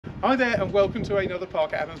Hi there and welcome to another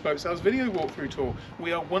Parker Adams Boat Sales video walkthrough tour.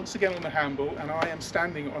 We are once again on the handle and I am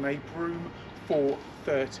standing on a Broom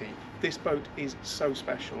 430. This boat is so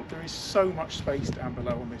special. There is so much space down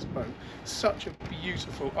below on this boat. Such a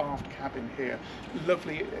beautiful aft cabin here.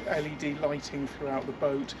 Lovely LED lighting throughout the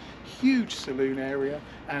boat. Huge saloon area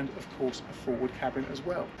and of course a forward cabin as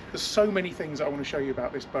well. There's so many things I want to show you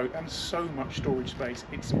about this boat and so much storage space.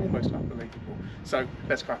 It's almost unbelievable. So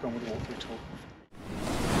let's crack on with the walkthrough tour.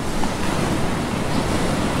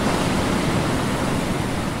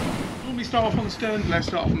 We start off on the stern, let's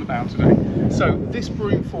start off on the bow today. So this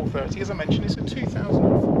Broom 430, as I mentioned, is a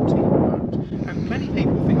 2014 boat, and many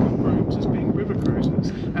people think of Brooms as being river cruisers,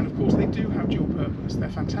 and of course they do have dual purpose. They're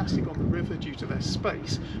fantastic on the river due to their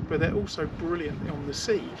space, but they're also brilliant on the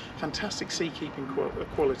sea. Fantastic seakeeping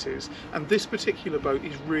qualities, and this particular boat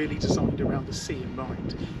is really designed around the sea in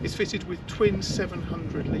mind. It's fitted with twin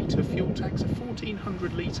 700-litre fuel tanks of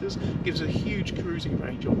 1400 litres, gives a huge cruising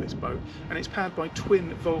range on this boat, and it's powered by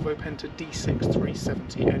twin Volvo Penta D6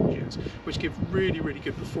 370 engines, which give really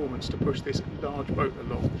good performance to push this large boat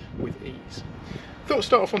along with ease. Thought I'd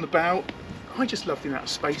start off on the bow. I just love the amount of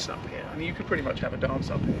space up here. I mean, you could pretty much have a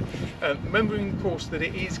dance up here. Remembering, of course, that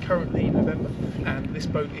it is currently November and this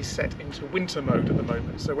boat is set into winter mode at the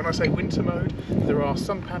moment. So when I say winter mode, there are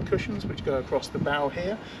sun pad cushions which go across the bow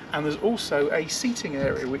here, and there's also a seating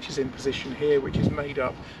area which is in position here, which is made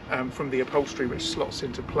up from the upholstery which slots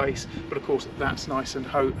into place. But of course, that's nice and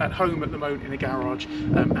at home at the moment in a garage,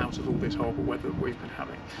 out of all this horrible weather that we've been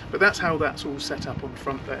having. But that's how that's all set up on the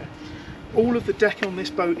front there. All of the deck on this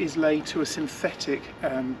boat is laid to a synthetic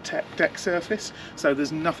deck surface, so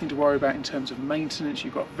there's nothing to worry about in terms of maintenance.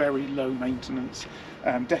 You've got very low maintenance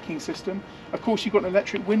decking system. Of course, you've got an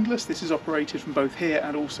electric windlass. This is operated from both here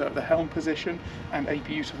and also at the helm position, and a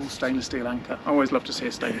beautiful stainless steel anchor. I always love to see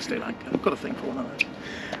a stainless steel anchor. I've got a thing for one of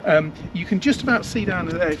those. You can just about see down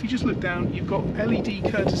there, if you just look down, you've got LED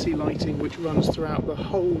courtesy lighting which runs throughout the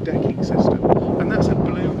whole decking system, and that's a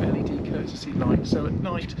blue LED courtesy light, so at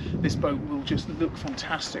night this boat will just look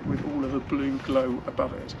fantastic with all of a blue glow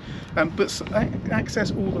above it. But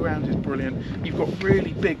access all around is brilliant. You've got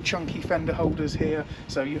really big chunky fender holders here,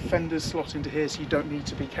 so your fenders slot into here, so you don't need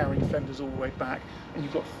to be carrying fenders all the way back. And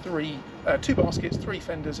you've got two baskets, 3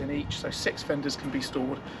 fenders in each, so 6 fenders can be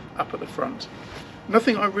stored up at the front. Another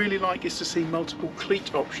thing I really like is to see multiple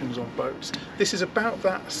cleat options on boats. This is about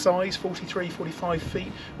that size, 43, 45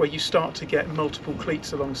 feet, where you start to get multiple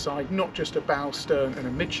cleats alongside, not just a bow, stern and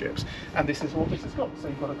a midships. And this is what this has got. So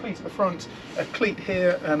you've got a cleat at the front, a cleat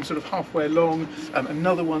here sort of halfway along,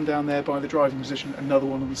 another one down there by the driving position, another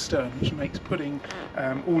one on the stern, which makes putting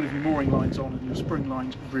all of your mooring lines on and your spring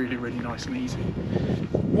lines really nice and easy.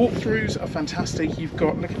 Walkthroughs are fantastic. You've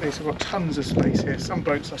got, look at this, I've got tons of space here. Some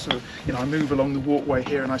boats I sort of, I move along the walkway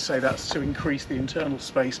here and I say that's to increase the internal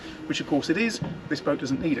space, which of course it is. This boat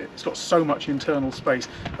doesn't need it. It's got so much internal space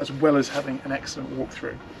as well as having an excellent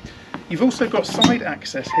walkthrough. You've also got side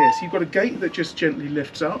access here, so you've got a gate that just gently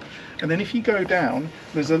lifts up, and then if you go down,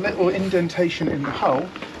 there's a little indentation in the hull,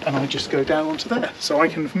 and I just go down onto there. So I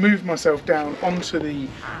can move myself down onto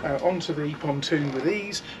the pontoon with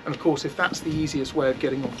ease, and of course if that's the easiest way of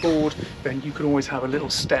getting on board, then you can always have a little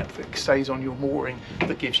step that stays on your mooring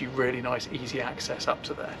that gives you really nice easy access up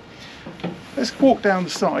to there. Let's walk down the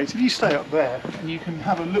sides. If you stay up there and you can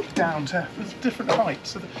have a look down to different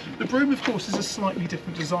heights. So the Broom of course is a slightly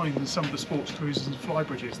different design than some of the sports cruisers and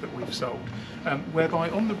flybridges that we've sold, whereby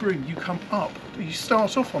on the Broom you come up, you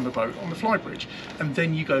start off on the boat, on the flybridge, and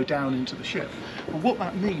then you go down into the ship. But what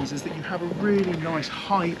that means is that you have a really nice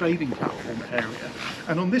high bathing platform area.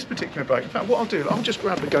 And on this particular boat, in fact what I'll do, I'll just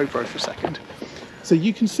grab the GoPro for a second. So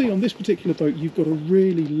you can see on this particular boat you've got a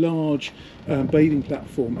really large bathing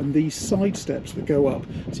platform and these side steps that go up.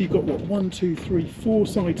 So you've got what, 1, 2, 3, 4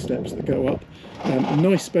 side steps that go up. A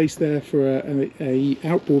nice space there for a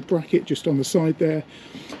outboard bracket just on the side there.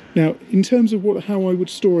 Now, in terms of how I would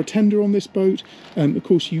store a tender on this boat, of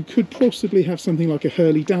course you could possibly have something like a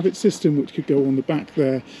Hurley-Davitt system which could go on the back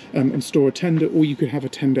there and store a tender, or you could have a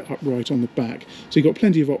tender upright on the back. So you've got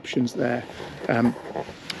plenty of options there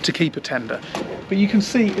to keep a tender. But you can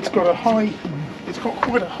see it's got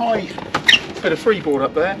quite a high bit of freeboard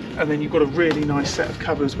up there, and then you've got a really nice set of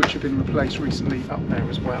covers which have been replaced recently up there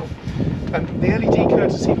as well. And the LED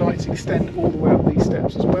courtesy lights extend all the way up these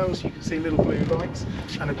steps as well, so you can see little blue lights.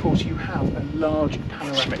 And of course you have a large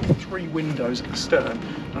panoramic 3 windows at the stern,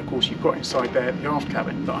 and of course you've got inside there the aft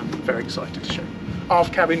cabin that I'm very excited to show you.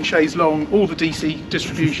 Aft cabin, chaise long, all the DC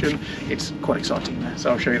distribution. It's quite exciting there,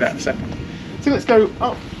 so I'll show you that in a second. So let's go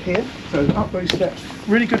up here, so up those steps.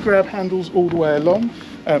 Really good grab handles all the way along.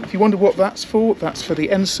 If you wonder what that's for the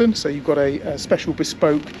ensign. So you've got a special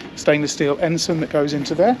bespoke stainless steel ensign that goes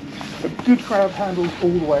into there. But good grab handles all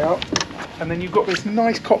the way up. And then you've got this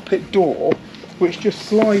nice cockpit door which just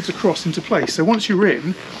slides across into place. So once you're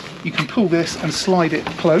in, you can pull this and slide it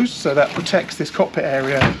closed, so that protects this cockpit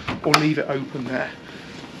area, or leave it open there.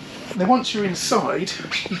 And then once you're inside,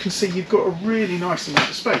 you can see you've got a really nice amount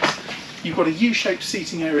of space. You've got a U-shaped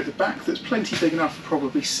seating area at the back that's plenty big enough for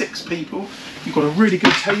probably 6 people. You've got a really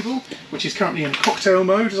good table, which is currently in cocktail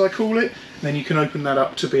mode, as I call it. And then you can open that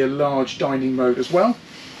up to be a large dining mode as well.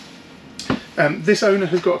 This owner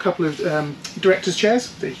has got a couple of director's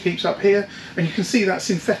chairs that he keeps up here, and you can see that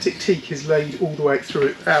synthetic teak is laid all the way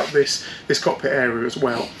throughout this cockpit area as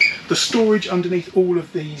well. The storage underneath all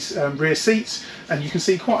of these rear seats, and you can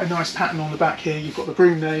see quite a nice pattern on the back here. You've got the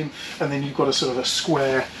Broom name, and then you've got a sort of a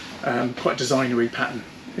square, quite designery pattern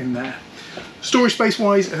in there. Storage space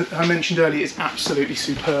wise, as I mentioned earlier, is absolutely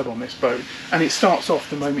superb on this boat, and it starts off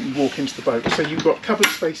the moment you walk into the boat. So you've got cupboard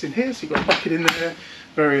space in here, so you've got a bucket in there,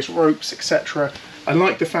 various ropes, etc. I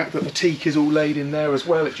like the fact that the teak is all laid in there as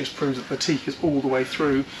well. It just proves that the teak is all the way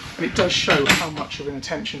through, and it does show how much of an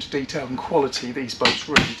attention to detail and quality these boats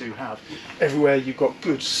really do have. Everywhere you've got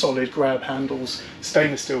good solid grab handles,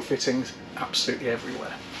 stainless steel fittings, absolutely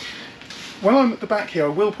everywhere. While I'm at the back here, I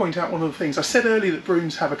will point out one of the things. I said earlier that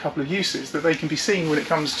brooms have a couple of uses, that they can be seen when it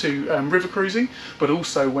comes to river cruising, but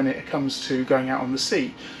also when it comes to going out on the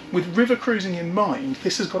sea. With river cruising in mind,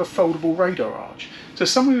 this has got a foldable radar arch. So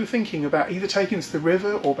someone who were thinking about either taking this to the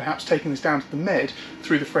river or perhaps taking this down to the Med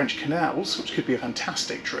through the French canals, which could be a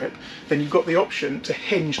fantastic trip, then you've got the option to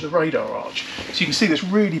hinge the radar arch. So you can see this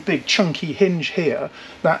really big chunky hinge here.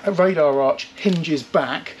 That radar arch hinges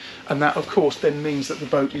back, and that of course then means that the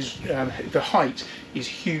boat is, the height is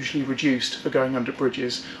hugely reduced for going under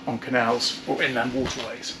bridges, on canals or inland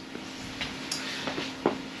waterways.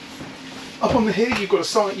 Up on the here, you've got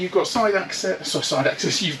side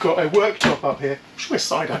access. You've got a worktop up here. I'm sure where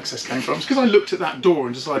side access came from. It's because I looked at that door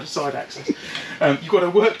and decided side access. You've got a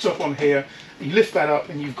worktop on here. You lift that up,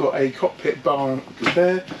 and you've got a cockpit bar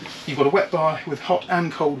there. You've got a wet bar with hot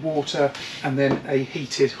and cold water, and then a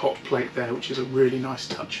heated hot plate there, which is a really nice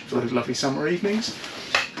touch for those lovely summer evenings.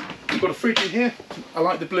 You've got a fridge in here. I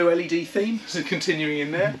like the blue LED theme, so continuing in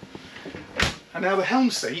there. And now the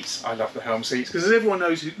helm seats, I love the helm seats, because as everyone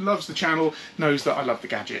knows who loves the channel knows that I love the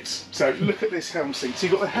gadgets. So look at this helm seat. So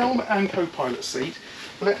you've got the helm and co-pilot seat.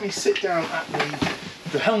 Let me sit down at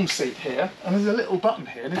the helm seat here, and there's a little button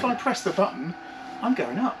here, and if I press the button, I'm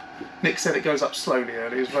going up. Nick said it goes up slowly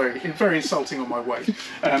earlier. It was very insulting on my weight.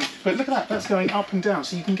 But look at that, that's going up and down,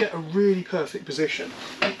 so you can get a really perfect position.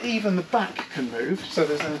 And even the back can move, so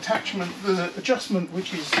there's an attachment, there's an adjustment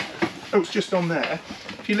which is, oh, it's just on there.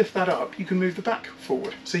 If you lift that up, you can move the back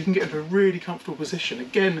forward, so you can get into a really comfortable position.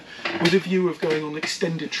 Again, with a view of going on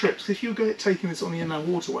extended trips. If you're taking this on the inland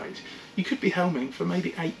waterways, you could be helming for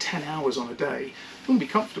maybe 8-10 hours on a day. It wouldn't be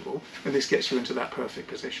comfortable, and this gets you into that perfect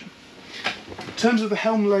position. In terms of the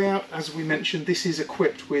helm layout, as we mentioned, this is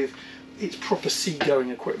equipped with its proper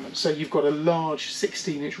seagoing equipment. So you've got a large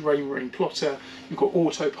 16-inch Raymarine plotter, you've got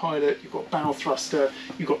autopilot, you've got bow thruster,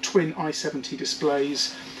 you've got twin I-70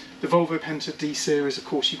 displays. The Volvo Penta D series, of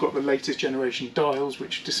course, you've got the latest generation dials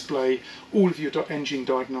which display all of your engine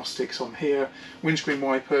diagnostics on here, windscreen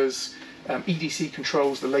wipers, EDC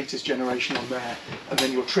controls, the latest generation on there, and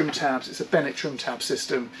then your trim tabs. It's a Bennett trim tab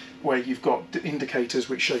system where you've got indicators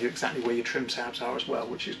which show you exactly where your trim tabs are as well,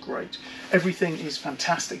 which is great. Everything is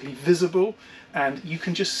fantastically visible, and you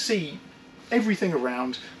can just see everything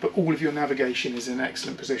around, but all of your navigation is in an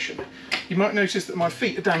excellent position. You might notice that my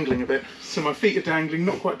feet are dangling a bit, so my feet are dangling,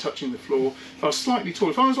 not quite touching the floor. If I was slightly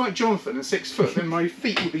taller, if I was like Jonathan and 6 foot, then my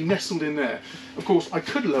feet would be nestled in there. Of course, I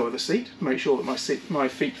could lower the seat to make sure that my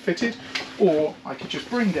feet fitted, or I could just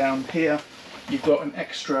bring down here. You've got an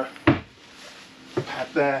extra pad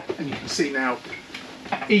there, and you can see now,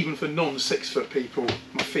 even for non-6 foot people,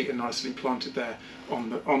 my feet are nicely planted there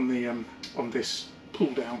on this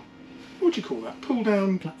pull down. What do you call that? Pull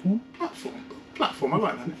down platform? Platform, I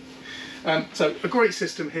like that. So a great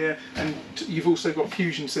system here, and you've also got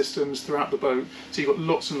fusion systems throughout the boat, so you've got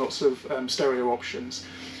lots and lots of stereo options.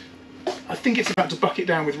 I think it's about to bucket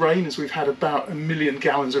down with rain, as we've had about 1 million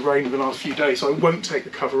gallons of rain in the last few days, so I won't take the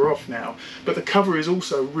cover off now. But the cover is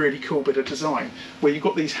also a really cool bit of design, where you've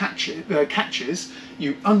got these catches,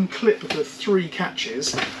 you unclip the 3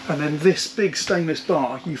 catches, and then this big stainless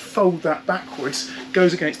bar, you fold that backwards,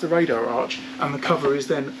 goes against the radar arch, and the cover is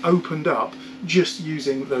then opened up just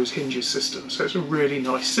using those hinges system. So it's a really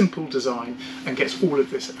nice, simple design, and gets all of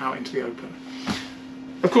this out into the open.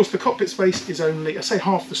 Of course, the cockpit space is only, I say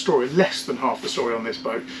half the story, less than half the story on this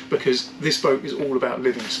boat, because this boat is all about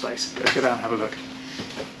living space. Let's go down and have a look.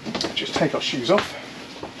 Just take our shoes off.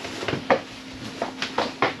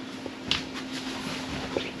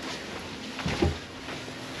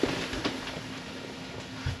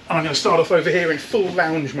 And I'm going to start off over here in full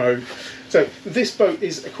lounge mode. So this boat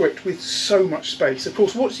is equipped with so much space. Of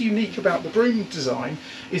course, what's unique about the Broom design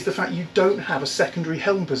is the fact you don't have a secondary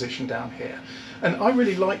helm position down here. And I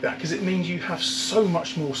really like that because it means you have so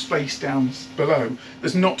much more space down below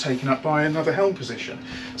that's not taken up by another helm position.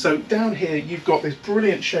 So down here you've got this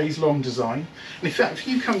brilliant chaise longue design. And in fact, if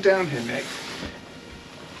you come down here, Nick,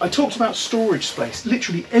 I talked about storage space.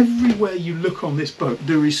 Literally everywhere you look on this boat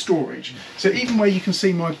there is storage. So even where you can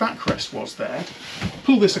see my backrest was there,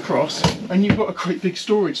 pull this across and you've got a great big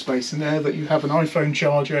storage space in there that you have an iPhone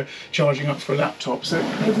charger charging up for a laptop. So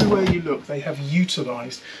everywhere you look they have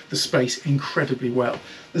utilised the space incredibly well.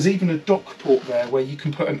 There's even a dock port there where you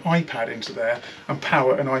can put an iPad into there and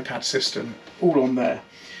power an iPad system all on there.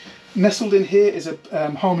 Nestled in here is a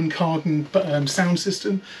Harman Kardon sound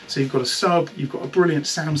system. So you've got a sub, you've got a brilliant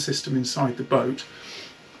sound system inside the boat.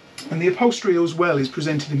 And the upholstery as well is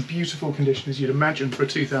presented in beautiful condition as you'd imagine for a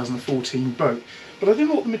 2014 boat. But I don't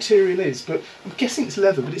know what the material is, but I'm guessing it's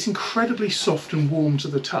leather, but it's incredibly soft and warm to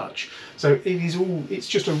the touch. So it's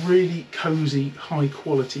just a really cosy, high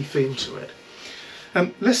quality feel to it.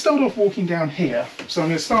 Let's start off walking down here. So I'm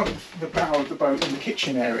going to start at the bow of the boat in the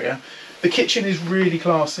kitchen area. The kitchen is really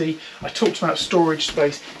classy. I talked about storage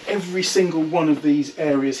space. Every single one of these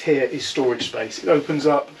areas here is storage space. It opens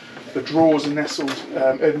up, the drawers are nestled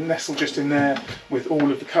just in there with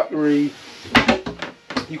all of the cutlery.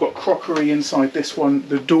 You've got crockery inside this one.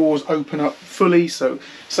 The doors open up fully, so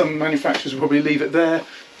some manufacturers will probably leave it there.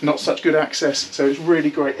 Not such good access, so it's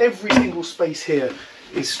really great. Every single space here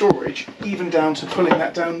is storage, even down to pulling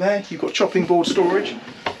that down there. You've got chopping board storage.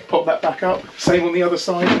 Pop that back up. Same on the other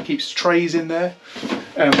side, it keeps trays in there.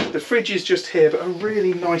 The fridge is just here, but a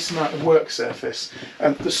really nice amount of work surface.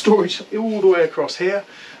 The storage all the way across here.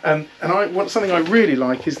 Something I really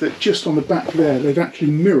like is that just on the back there, they've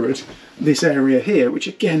actually mirrored this area here, which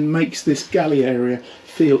again makes this galley area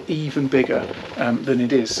feel even bigger than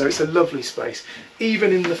it is. So it's a lovely space.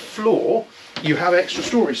 Even in the floor, you have extra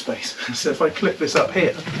storage space. So if I clip this up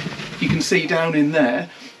here, you can see down in there,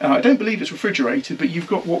 I don't believe it's refrigerated, but you've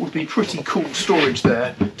got what would be pretty cool storage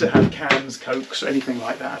there to have cans, cokes, or anything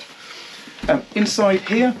like that. Inside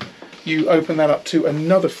here, you open that up to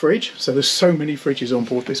another fridge. So there's so many fridges on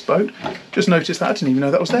board this boat. Just noticed that, I didn't even know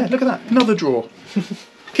that was there. Look at that, another drawer.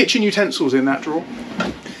 Kitchen utensils in that drawer.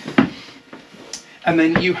 And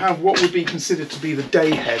then you have what would be considered to be the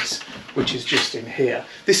day heads, which is just in here.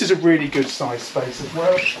 This is a really good sized space as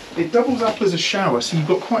well. It doubles up as a shower, so you've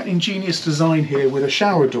got quite an ingenious design here with a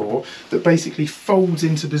shower door that basically folds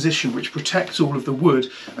into position, which protects all of the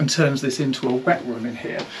wood and turns this into a wet room in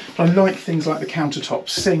here. But I like things like the countertop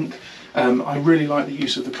sink. I really like the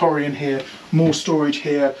use of the Corian here. More storage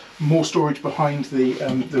here, more storage behind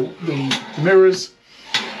the mirrors.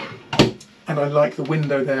 And I like the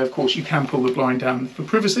window there. Of course, you can pull the blind down for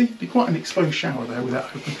privacy. Be quite an exposed shower there with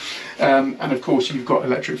that open. And of course, you've got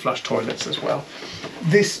electric flush toilets as well.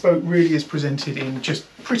 This boat really is presented in just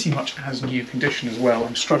pretty much as new condition as well.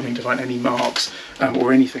 I'm struggling to find any marks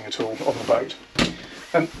or anything at all on the boat.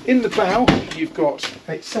 In the bow, you've got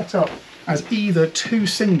it set up as either two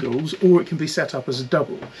singles or it can be set up as a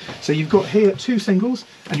double. So you've got here two singles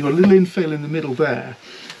and you've got a little infill in the middle there.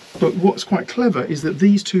 But what's quite clever is that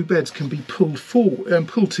these two beds can be pulled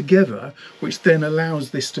together, which then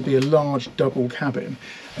allows this to be a large double cabin.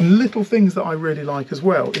 And little things that I really like as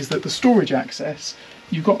well is that the storage access,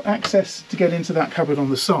 you've got access to get into that cupboard on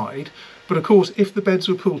the side, but of course if the beds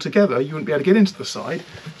were pulled together you wouldn't be able to get into the side,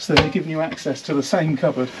 so they're giving you access to the same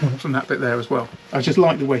cupboard from that bit there as well. I just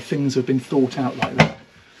like the way things have been thought out like that.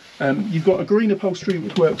 You've got a green upholstery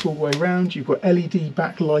which works all the way around. You've got LED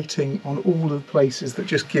backlighting on all of the places that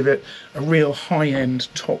just give it a real high-end,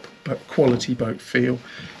 top quality boat feel.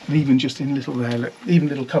 And even just in little there, even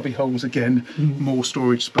little cubby holes again, more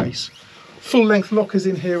storage space. Full-length lockers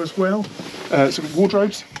in here as well. So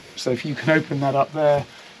wardrobes. So if you can open that up there,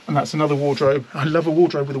 and that's another wardrobe. I love a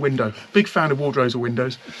wardrobe with a window. Big fan of wardrobes or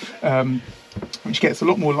windows. Which gets a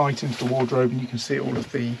lot more light into the wardrobe, and you can see all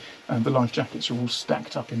of the life jackets are all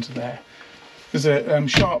stacked up into there. There's a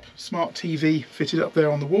sharp smart TV fitted up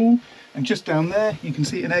there on the wall, and just down there you can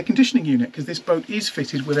see an air conditioning unit, because this boat is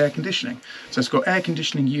fitted with air conditioning. So it's got air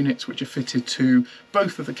conditioning units which are fitted to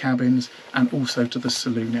both of the cabins and also to the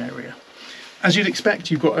saloon area. As you'd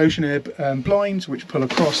expect, you've got ocean air blinds which pull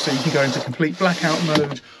across, so you can go into complete blackout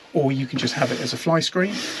mode, or you can just have it as a fly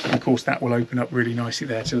screen. And of course that will open up really nicely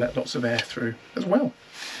there to let lots of air through as well.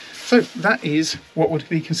 So that is what would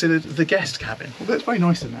be considered the guest cabin. Well, that's very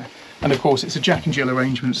nice in there. And of course it's a Jack and Jill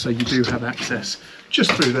arrangement, so you do have access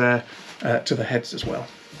just through there to the heads as well.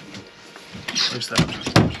 Close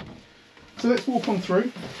that. So let's walk on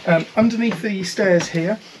through. Underneath the stairs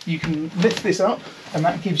here, you can lift this up, and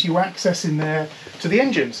that gives you access in there to the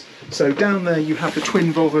engines. So down there you have the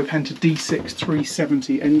twin Volvo Penta D6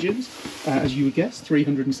 370 engines, as you would guess,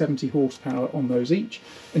 370 horsepower on those each.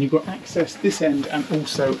 And you've got access this end and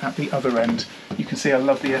also at the other end. You can see I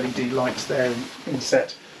love the LED lights there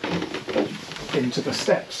inset into the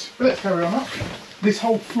steps. But let's carry on up. This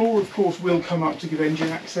whole floor, of course, will come up to give engine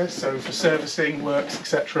access, so for servicing, works,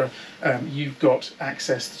 etc. You've got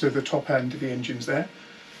access to the top end of the engines there.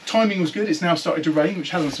 Timing was good, it's now started to rain,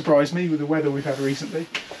 which hasn't surprised me with the weather we've had recently.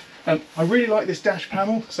 I really like this dash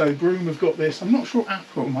panel, so Broom have got this. I'm not sure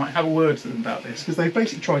Apple might have a word to them about this, because they've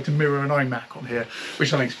basically tried to mirror an iMac on here,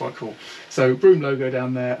 which I think is quite cool. So Broom logo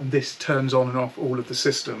down there, and this turns on and off all of the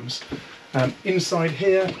systems. Inside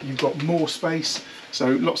here, you've got more space. So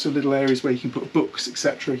lots of little areas where you can put books,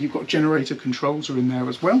 etc. You've got generator controls are in there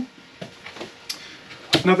as well.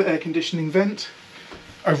 Another air conditioning vent.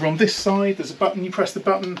 Over on this side, there's a button, you press the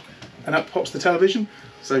button and up pops the television.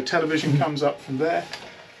 So television comes up from there.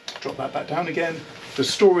 Drop that back down again. The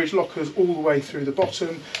storage lockers all the way through the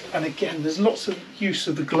bottom. And again, there's lots of use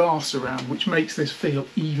of the glass around, which makes this feel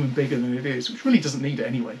even bigger than it is, which really doesn't need it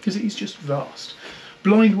anyway, because it is just vast.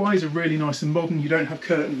 Blind wise are really nice and modern. You don't have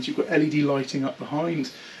curtains, you've got LED lighting up behind,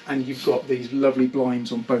 and you've got these lovely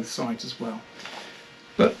blinds on both sides as well.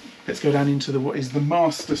 But let's go down into what is the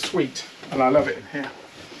master suite, and I love it in here.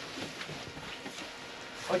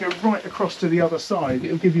 If I go right across to the other side,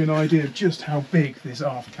 it'll give you an idea of just how big this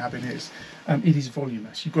aft cabin is. It is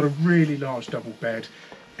voluminous. You've got a really large double bed.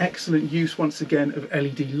 Excellent use once again of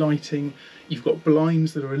LED lighting. You've got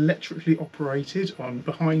blinds that are electrically operated on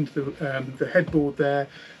behind the headboard there,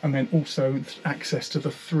 and then also access to the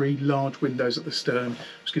 3 large windows at the stern,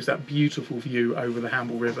 which gives that beautiful view over the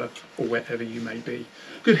Hamble River or wherever you may be.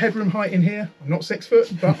 Good headroom height in here. I'm not 6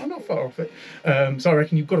 foot, but I'm not far off it. So I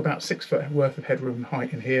reckon you've got about 6 foot worth of headroom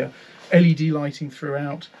height in here. LED lighting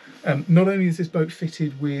throughout. Not only is this boat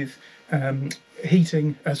fitted with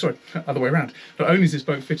heating, other way around. Not only is this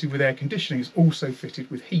boat fitted with air conditioning, it's also fitted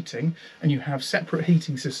with heating, and you have separate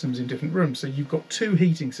heating systems in different rooms. So you've got 2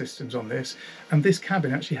 heating systems on this, and this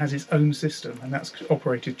cabin actually has its own system, and that's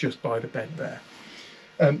operated just by the bed there.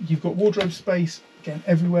 You've got wardrobe space, again,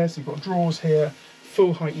 everywhere. So you've got drawers here,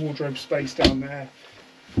 full height wardrobe space down there,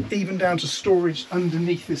 even down to storage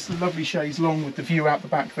underneath this lovely chaise longue with the view out the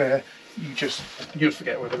back there. You'll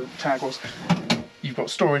forget where the tag was. You've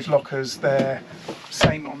got storage lockers there,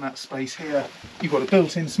 same on that space here. You've got a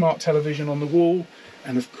built-in smart television on the wall,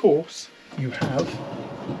 and of course you have,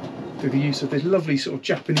 through the use of this lovely sort of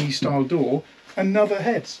Japanese style door, another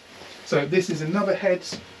heads. So this is another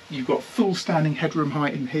heads. You've got full standing headroom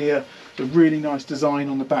height in here. It's a really nice design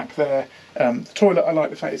on the back there. The toilet, I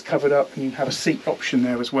like the fact it's covered up, and you have a seat option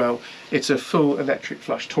there as well. It's a full electric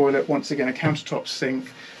flush toilet, once again a countertop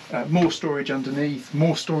sink. More storage underneath,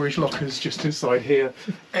 more storage lockers just inside here.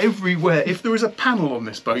 Everywhere, if there is a panel on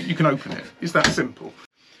this boat, you can open it. It's that simple.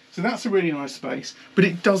 So that's a really nice space, but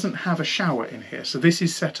it doesn't have a shower in here. So this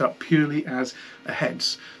is set up purely as a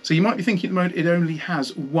heads. So you might be thinking at the moment it only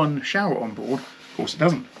has 1 shower on board. Of course it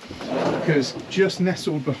doesn't, because just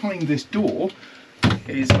nestled behind this door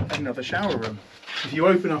is another shower room. If you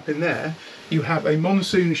open up in there, you have a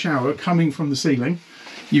monsoon shower coming from the ceiling.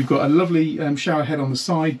 You've got a lovely shower head on the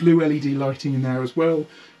side, blue LED lighting in there as well,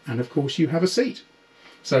 and of course you have a seat.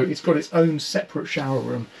 So it's got its own separate shower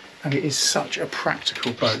room, and it is such a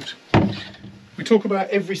practical boat. We talk about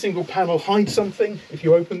every single panel hides something. If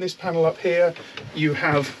you open this panel up here, you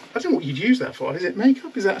have, I don't know what you'd use that for. Is it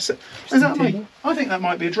makeup? Is that makeup? I think that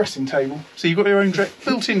might be a dressing table. So you've got your own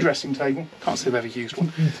built-in dressing table. Can't say I've ever used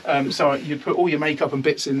one. So you'd put all your makeup and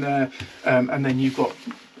bits in there, and then you've got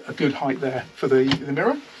a good height there for the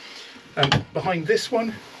mirror. Behind this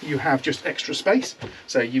one you have just extra space,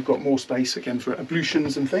 so you've got more space again for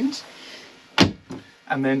ablutions and things.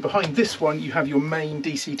 And then behind this one you have your main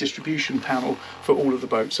DC distribution panel for all of the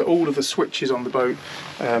boat. So all of the switches on the boat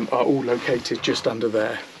are all located just under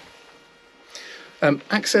there.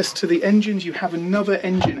 Access to the engines, you have another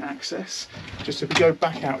engine access. Just if we go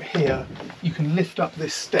back out here, you can lift up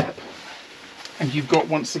this step, and you've got,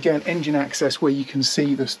 once again, engine access where you can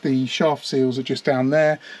see the shaft seals are just down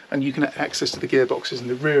there, and you can have access to the gearboxes in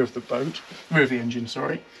the rear of the boat, rear of the engine,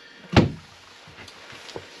 sorry.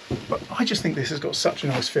 I just think this has got such a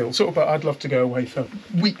nice feel. Sort of, but I'd love to go away for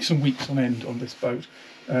weeks and weeks on end on this boat.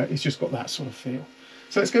 It's just got that sort of feel.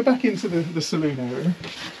 So let's go back into the saloon area.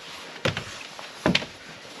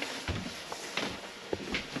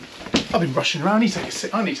 I've been rushing around.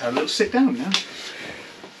 I need to have a little sit down now.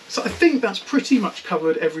 So I think that's pretty much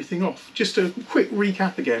covered everything off. Just a quick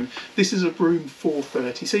recap again. This is a Broom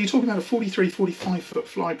 430. So you're talking about a 43, 45 foot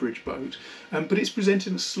flybridge boat, but it's presented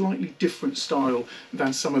in a slightly different style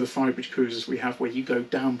than some of the flybridge cruisers we have, where you go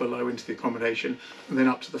down below into the accommodation and then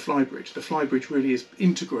up to the flybridge. The flybridge really is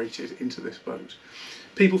integrated into this boat.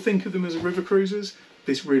 People think of them as river cruisers.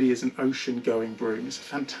 This really is an ocean-going Broom. It's a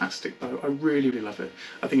fantastic boat. I really, really love it.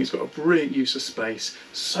 I think it's got a brilliant use of space.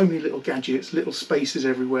 So many little gadgets, little spaces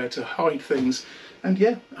everywhere to hide things. And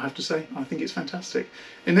yeah, I have to say, I think it's fantastic.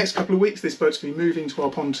 In the next couple of weeks, this boat's going to be moving to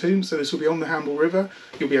our pontoon, so this will be on the Hamble River.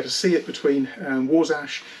 You'll be able to see it between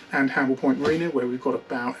Warsash and Hamble Point Marina, where we've got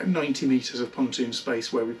about 90 metres of pontoon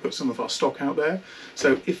space where we've put some of our stock out there.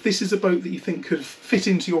 So if this is a boat that you think could fit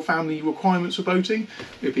into your family requirements for boating,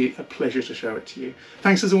 it would be a pleasure to show it to you.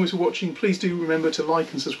 Thanks as always for watching. Please do remember to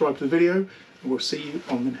like and subscribe to the video, and we'll see you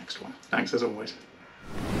on the next one. Thanks as always.